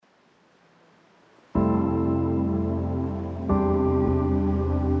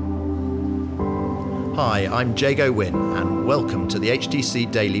Hi, I'm Jago Wynn, and welcome to the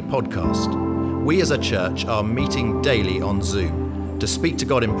HTC Daily Podcast. We as a church are meeting daily on Zoom to speak to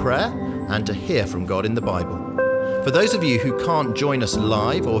God in prayer and to hear from God in the Bible. For those of you who can't join us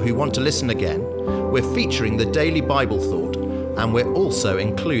live or who want to listen again, we're featuring the daily Bible thought, and we're also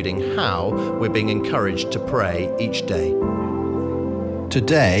including how we're being encouraged to pray each day.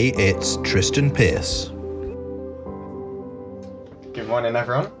 Today, it's Tristan Pearce. Good morning,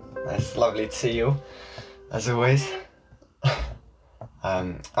 everyone. It's lovely to see you, as always.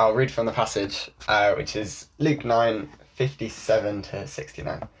 I'll read from the passage, which is Luke 9, 57 to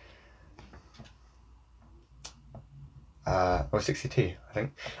 69. Or 62, I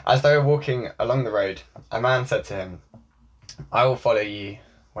think. As they were walking along the road, a man said to him, "I will follow you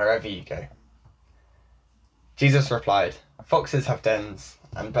wherever you go." Jesus replied, "Foxes have dens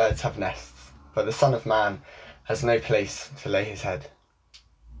and birds have nests, but the Son of Man has no place to lay his head."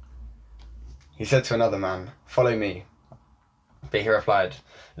 He said to another man, "Follow me." But he replied,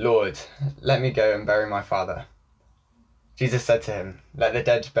 "Lord, let me go and bury my father." Jesus said to him, "Let the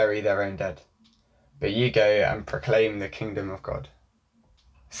dead bury their own dead, but you go and proclaim the kingdom of God."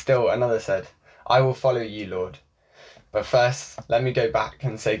 Still another said, "I will follow you, Lord, but first let me go back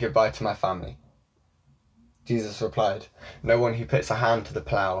and say goodbye to my family." Jesus replied, "No one who puts a hand to the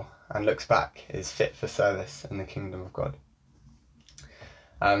plough and looks back is fit for service in the kingdom of God."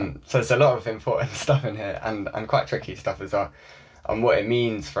 So there's a lot of important stuff in here and quite tricky stuff as well on what it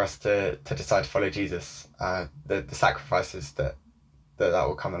means for us to decide to follow Jesus, the sacrifices that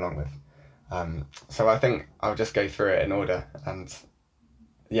will come along with. So I think I'll just go through it in order and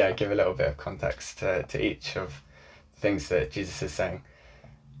give a little bit of context to each of the things that Jesus is saying.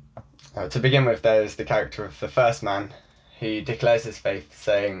 To begin with, there's the character of the first man who declares his faith,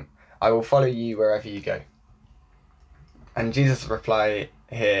 saying, "I will follow you wherever you go." And Jesus' reply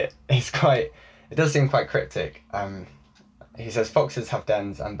here is it does seem quite cryptic. He says, "Foxes have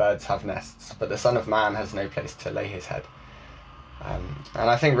dens and birds have nests, but the Son of Man has no place to lay his head." And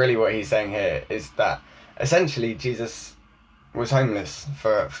I think really what he's saying here is that essentially Jesus was homeless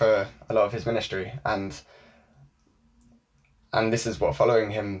for a lot of his ministry, and this is what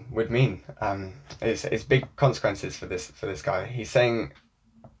following him would mean. It's big consequences for this guy. He's saying,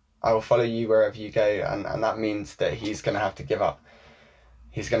 "I will follow you wherever you go," and that means that he's going to have to give up.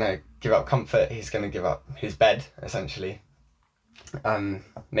 He's going to give up comfort. He's going to give up his bed, essentially.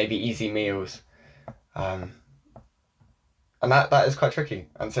 Maybe easy meals. And that is quite tricky.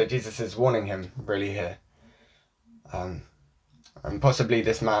 And so Jesus is warning him really here. And possibly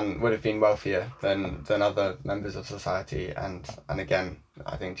this man would have been wealthier than other members of society. And again,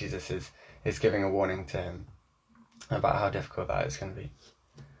 I think Jesus is giving a warning to him about how difficult that is going to be.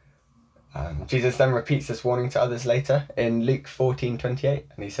 Jesus then repeats this warning to others later in Luke 14:28,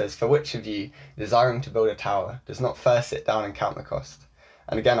 and he says, "For which of you, desiring to build a tower, does not first sit down and count the cost?"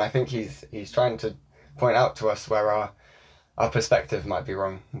 And again, I think he's trying to point out to us where our perspective might be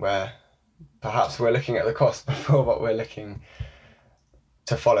wrong, where perhaps we're looking at the cost before what we're looking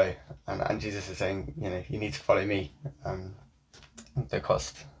to follow. And Jesus is saying, you need to follow me. The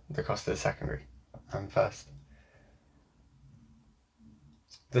cost is secondary first.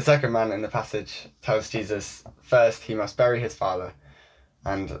 The second man in the passage tells Jesus first he must bury his father,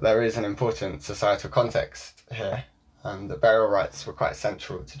 and there is an important societal context here. The burial rites were quite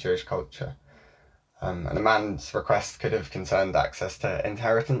central to Jewish culture, and a man's request could have concerned access to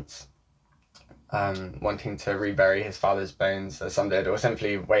inheritance, wanting to rebury his father's bones as some did, or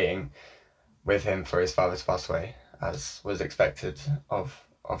simply waiting with him for his father to pass away, as was expected of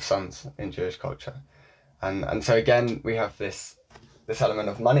sons in Jewish culture. And so again we have this element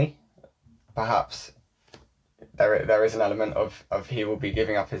of money. Perhaps there is an element of he will be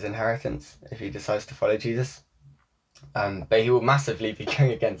giving up his inheritance if he decides to follow Jesus, but he will massively be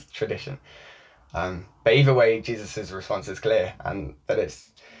going against tradition. But either way, Jesus' response is clear, and that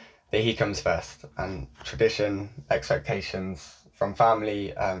he comes first, and tradition, expectations from family,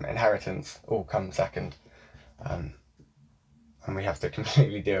 inheritance all come second, and we have to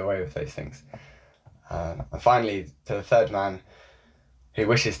completely do away with those things. And finally, to the third man who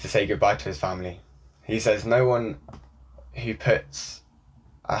wishes to say goodbye to his family, he says, "No one who puts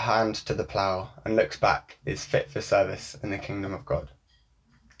a hand to the plough and looks back is fit for service in the kingdom of God."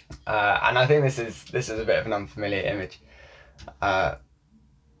 And I think this is a bit of an unfamiliar image.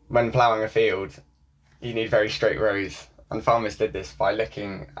 When ploughing a field, you need very straight rows, and farmers did this by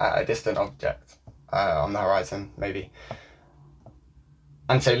looking at a distant object on the horizon, maybe.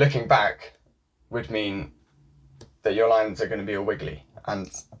 And so looking back would mean that your lines are going to be all wiggly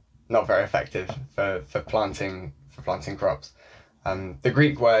and not very effective for planting crops. The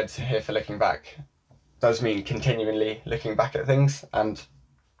Greek word here for looking back does mean continually looking back at things, and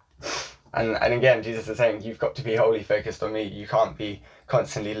again, Jesus is saying, you've got to be wholly focused on me. You can't be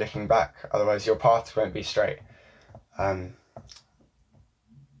constantly looking back, otherwise your path won't be straight. And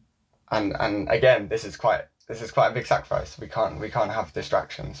again, this is quite a big sacrifice. We can't have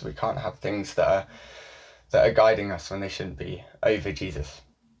distractions. We can't have things that are guiding us when they shouldn't be over Jesus.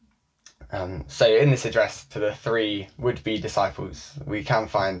 So in this address to the 3 would-be disciples, we can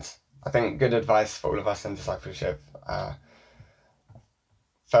find, I think, good advice for all of us in discipleship.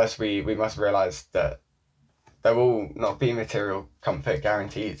 First, we must realise that there will not be material comfort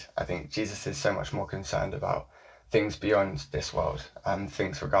guaranteed. I think Jesus is so much more concerned about things beyond this world, and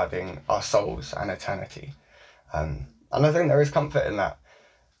things regarding our souls and eternity. And I think there is comfort in that.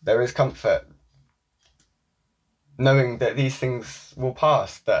 There is comfort knowing that these things will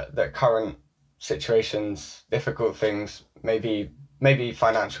pass, that current situations, difficult things, maybe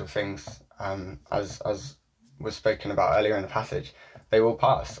financial things, as was spoken about earlier in the passage, they will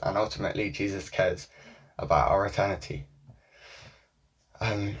pass, and ultimately Jesus cares about our eternity.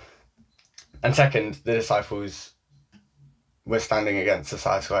 And second, the disciples were standing against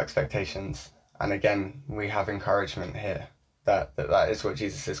societal expectations, and again we have encouragement here that is what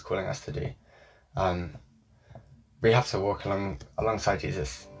Jesus is calling us to do. We have to walk alongside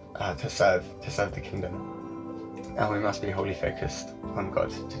Jesus to serve the kingdom, and we must be wholly focused on God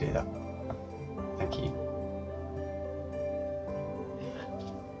to do that. Thank you.